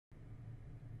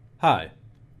Hi,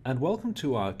 and welcome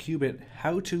to our Cubit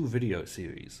how-to video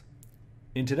series.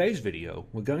 In today's video,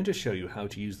 we're going to show you how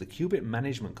to use the Cubit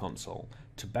Management Console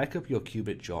to back up your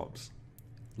Cubit jobs.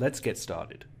 Let's get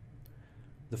started.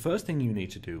 The first thing you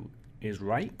need to do is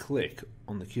right-click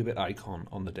on the Cubit icon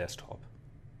on the desktop.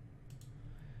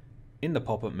 In the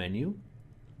pop-up menu,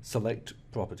 select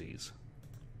Properties.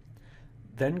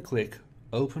 Then click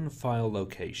Open File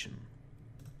Location.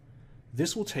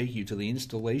 This will take you to the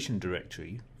installation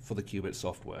directory for the Cubit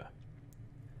software.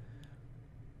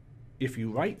 If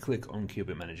you right-click on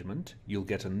Cubit Management, you'll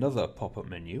get another pop-up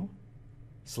menu.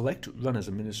 Select Run as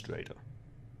Administrator.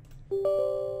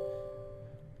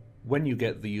 When you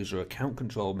get the user account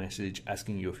control message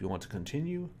asking you if you want to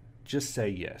continue, just say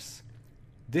yes.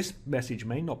 This message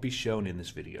may not be shown in this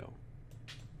video.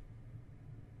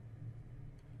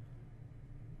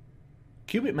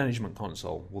 Cubit Management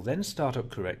Console will then start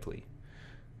up correctly.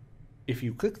 If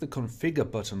you click the Configure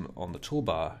button on the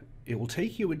toolbar, it will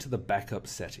take you into the backup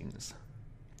settings.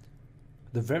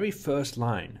 The very first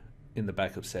line in the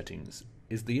backup settings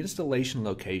is the installation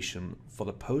location for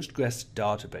the Postgres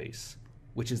database,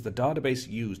 which is the database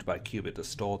used by Cubit to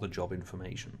store the job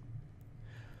information.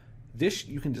 This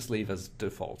you can just leave as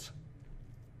default.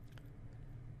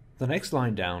 The next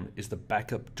line down is the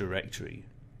backup directory.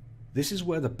 This is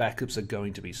where the backups are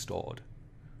going to be stored.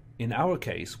 In our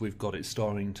case, we've got it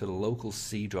storing to the local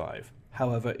C drive.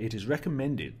 However, it is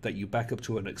recommended that you back up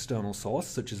to an external source,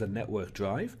 such as a network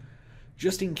drive,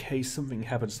 just in case something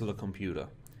happens to the computer.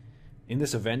 In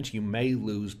this event, you may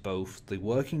lose both the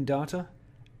working data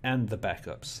and the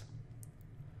backups.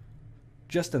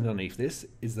 Just underneath this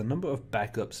is the number of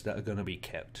backups that are going to be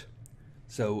kept.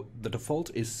 So the default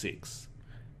is 6.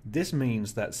 This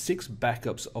means that 6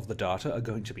 backups of the data are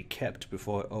going to be kept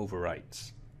before it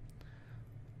overwrites.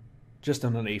 Just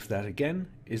underneath that again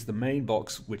is the main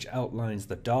box which outlines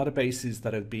the databases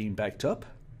that are being backed up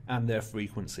and their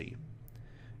frequency.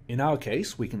 In our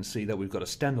case, we can see that we've got a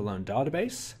standalone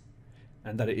database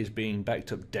and that it is being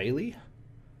backed up daily,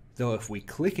 though if we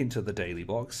click into the daily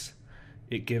box,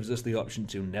 it gives us the option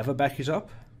to never back it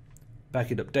up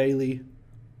daily,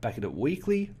 back it up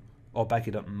weekly, or back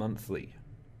it up monthly.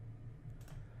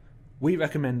 We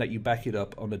recommend that you back it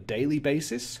up on a daily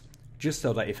basis, just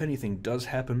so that if anything does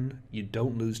happen, you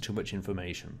don't lose too much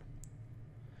information.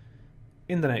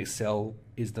 In the next cell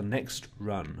is the next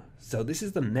run. So this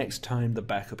is the next time the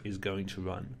backup is going to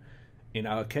run. In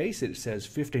our case, it says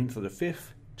 15th of the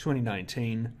 5th,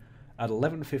 2019 at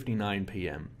 11:59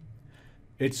 p.m.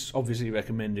 It's obviously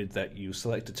recommended that you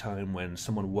select a time when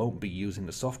someone won't be using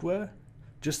the software,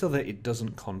 just so that it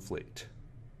doesn't conflict.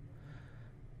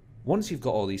 Once you've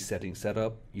got all these settings set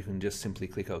up, you can just simply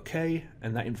click OK,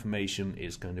 and that information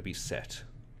is going to be set.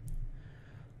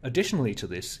 Additionally to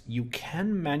this, you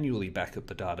can manually back up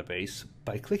the database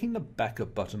by clicking the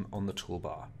Backup button on the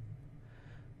toolbar.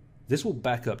 This will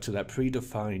back up to that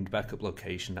predefined backup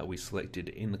location that we selected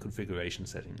in the configuration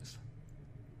settings.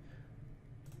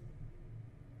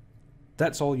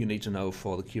 That's all you need to know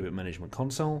for the Cubit Management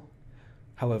Console.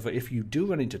 However, if you do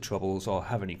run into troubles or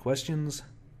have any questions,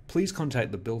 please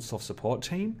contact the Buildsoft support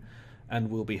team and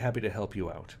we'll be happy to help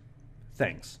you out.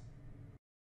 Thanks.